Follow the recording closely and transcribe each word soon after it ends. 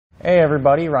Hey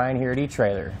everybody, Ryan here at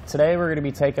eTrailer. Today we're going to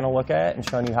be taking a look at and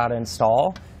showing you how to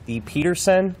install the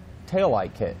Peterson Tail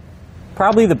Light Kit.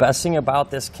 Probably the best thing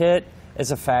about this kit is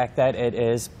the fact that it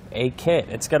is a kit.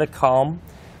 It's going to come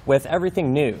with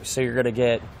everything new. So you're going to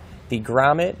get the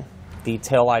grommet, the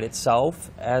tail light itself,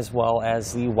 as well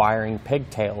as the wiring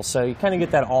pigtail. So you kind of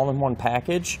get that all in one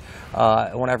package.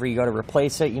 Whenever you go to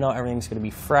replace it, you know everything's going to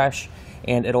be fresh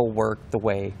and it'll work the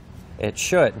way it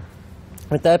should.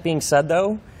 With that being said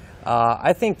though,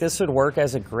 I think this would work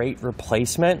as a great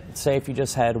replacement. Say if you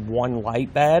just had one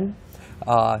light bad,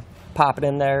 pop it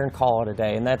in there and call it a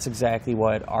day. And that's exactly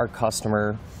what our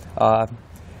customer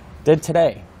did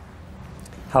today.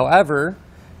 However,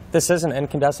 this is an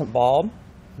incandescent bulb.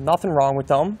 Nothing wrong with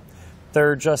them.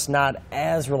 They're just not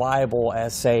as reliable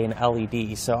as, say, an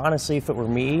LED. So honestly, if it were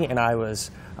me and I was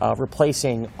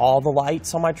replacing all the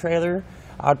lights on my trailer,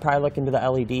 I would probably look into the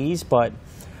LEDs. But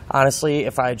honestly,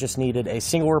 if I just needed a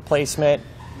single replacement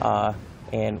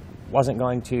and wasn't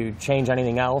going to change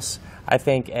anything else, I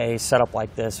think a setup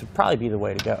like this would probably be the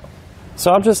way to go.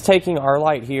 So I'm just taking our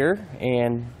light here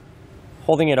and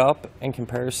holding it up in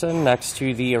comparison next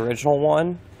to the original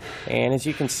one. And as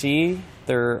you can see,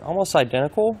 they're almost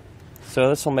identical. So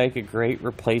this will make a great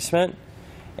replacement.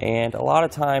 And a lot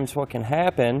of times what can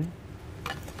happen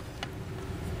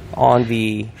on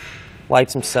the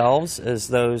lights themselves is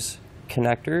those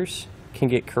connectors can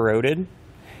get corroded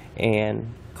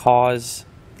and cause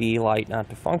the light not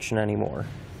to function anymore.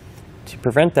 To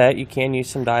prevent that, you can use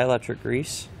some dielectric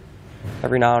grease.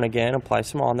 Every now and again, apply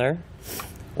some on there.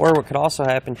 Or what could also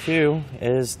happen too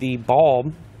is the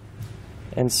bulb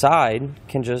inside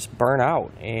can just burn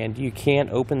out and you can't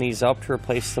open these up to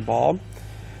replace the bulb.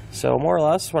 So more or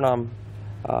less what I'm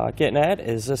getting at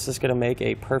is this is going to make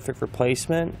a perfect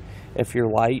replacement if your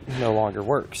light no longer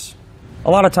works. A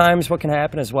lot of times what can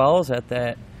happen as well is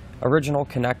that original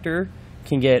connector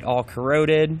can get all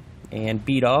corroded and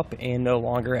beat up and no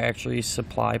longer actually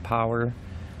supply power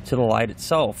to the light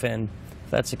itself. And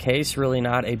if that's the case, really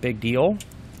not a big deal.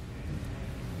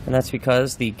 And that's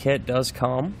because the kit does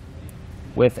come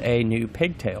with a new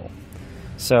pigtail.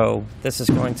 So this is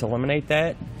going to eliminate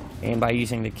that. And by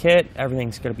using the kit,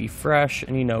 everything's going to be fresh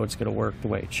and you know it's going to work the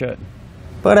way it should.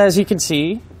 But as you can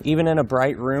see, even in a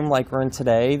bright room like we're in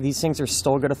today, these things are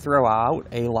still going to throw out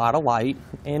a lot of light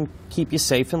and keep you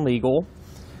safe and legal.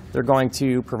 They're going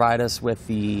to provide us with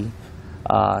the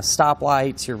stop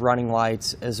lights, your running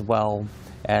lights, as well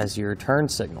as your turn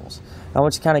signals. Now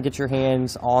once you kind of get your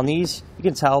hands on these, you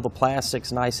can tell the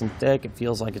plastic's nice and thick. It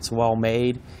feels like it's well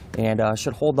made and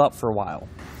should hold up for a while.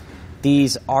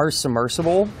 These are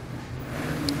submersible,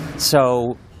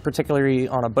 so particularly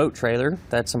on a boat trailer,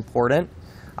 that's important.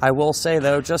 I will say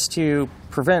though, just to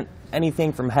prevent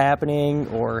anything from happening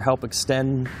or help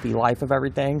extend the life of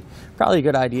everything, probably a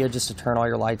good idea just to turn all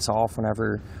your lights off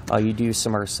whenever you do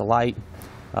submerge the light.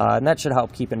 And that should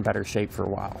help keep in better shape for a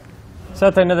while. So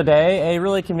at the end of the day, a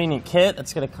really convenient kit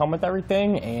that's going to come with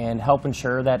everything and help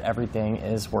ensure that everything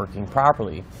is working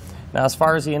properly. Now as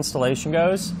far as the installation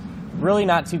goes, really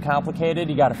not too complicated.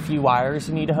 You got a few wires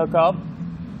you need to hook up,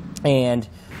 and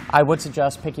I would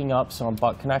suggest picking up some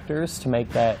butt connectors to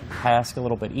make that task a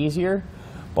little bit easier.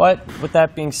 But with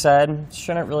that being said, it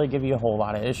shouldn't really give you a whole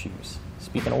lot of issues.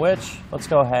 Speaking of which, let's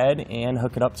go ahead and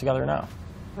hook it up together now.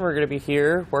 We're going to be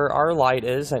here where our light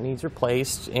is that needs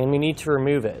replaced, and we need to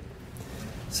remove it.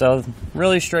 So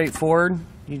really straightforward.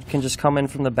 You can just come in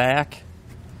from the back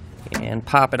and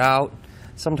pop it out.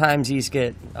 Sometimes these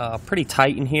get pretty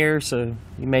tight in here, so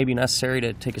it may be necessary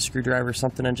to take a screwdriver or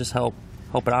something and just help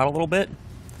it out a little bit.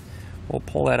 We'll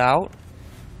pull that out.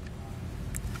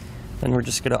 Then we're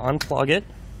just going to unplug it.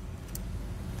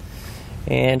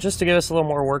 And just to give us a little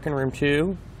more working room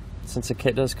too, since the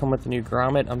kit does come with the new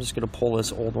grommet, I'm just going to pull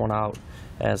this old one out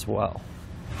as well.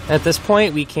 At this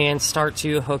point, we can start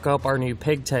to hook up our new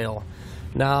pigtail.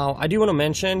 Now, I do want to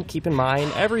mention, keep in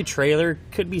mind, every trailer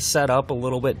could be set up a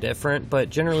little bit different, but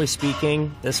generally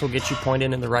speaking, this will get you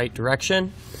pointed in the right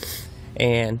direction.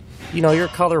 And, you know, your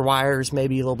color wires may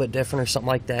be a little bit different or something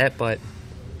like that, but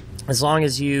as long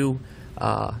as you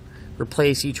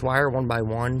replace each wire one by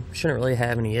one, shouldn't really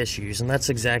have any issues, and that's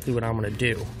exactly what I'm going to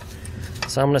do.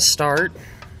 So I'm going to start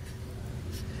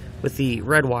with the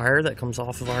red wire that comes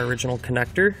off of our original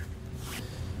connector,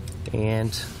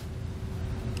 and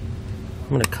I'm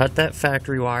going to cut that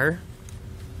factory wire.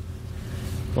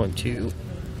 I'm going to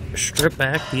strip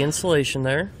back the insulation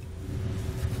there.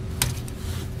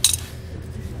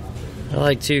 I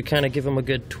like to kind of give them a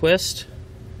good twist.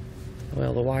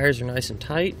 Well, the wires are nice and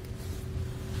tight.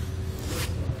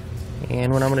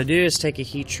 And what I'm going to do is take a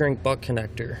heat shrink butt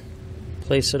connector,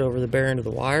 place it over the bare end of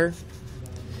the wire,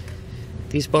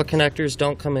 These butt connectors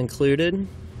don't come included.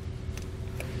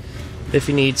 If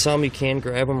you need some, you can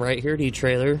grab them right here at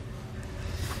eTrailer.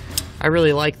 I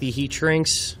really like the heat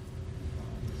shrinks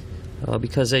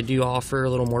because they do offer a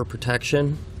little more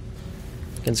protection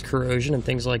against corrosion and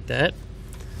things like that.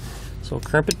 So we'll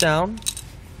crimp it down.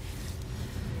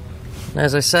 And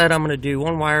as I said, I'm going to do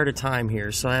one wire at a time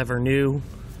here. So I have our new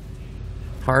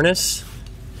harness.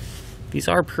 These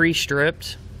are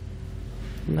pre-stripped.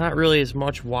 Not really as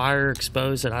much wire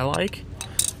exposed that I like.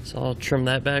 So I'll trim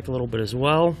that back a little bit as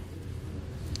well.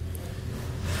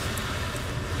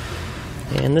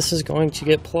 And this is going to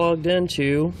get plugged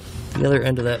into the other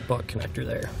end of that butt connector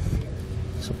there.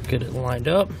 So get it lined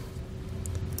up.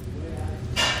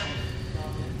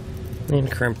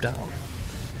 And crimp down.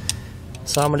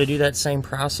 So I'm going to do that same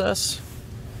process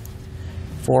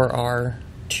for our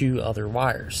two other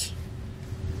wires.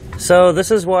 So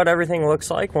this is what everything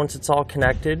looks like once it's all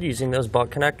connected using those butt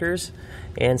connectors.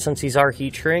 And since these are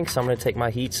heat shrinks, I'm going to take my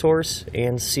heat source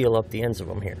and seal up the ends of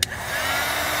them here.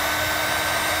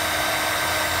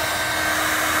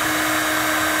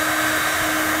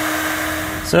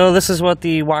 So this is what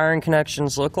the wiring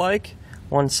connections look like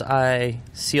once I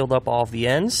sealed up all of the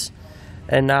ends.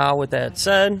 And now with that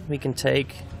said, we can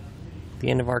take the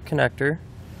end of our connector.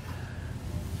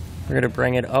 We're going to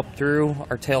bring it up through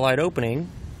our taillight opening.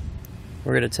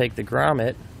 We're going to take the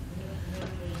grommet,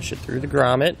 push it through the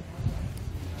grommet,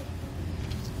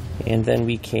 and then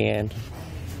we can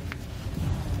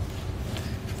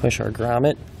push our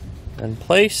grommet in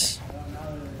place.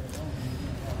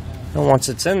 And once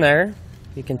it's in there,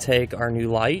 we can take our new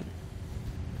light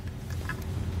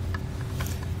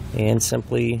and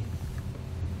simply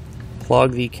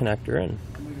plug the connector in.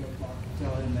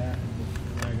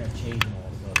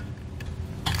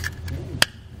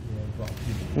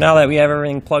 Now that we have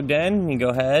everything plugged in, we can go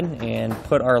ahead and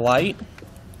put our light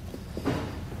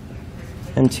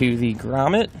into the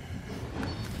grommet.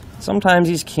 Sometimes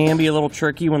these can be a little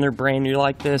tricky when they're brand new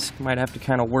like this. You might have to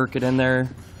kind of work it in there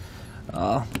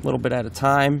a little bit at a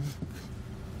time.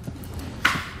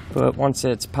 But once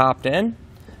it's popped in,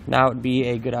 now it would be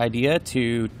a good idea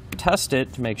to test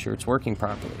it to make sure it's working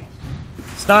properly.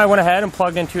 So now I went ahead and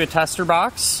plugged into a tester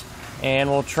box, and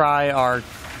we'll try our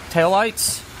tail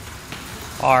lights,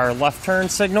 our left turn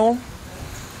signal,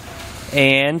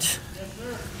 and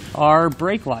our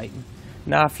brake light.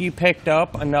 Now if you picked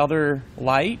up another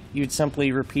light, you'd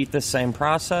simply repeat the same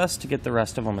process to get the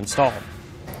rest of them installed.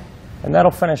 And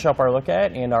that'll finish up our look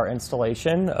at and our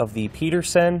installation of the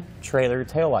Peterson Trailer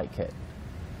Tail Light Kit.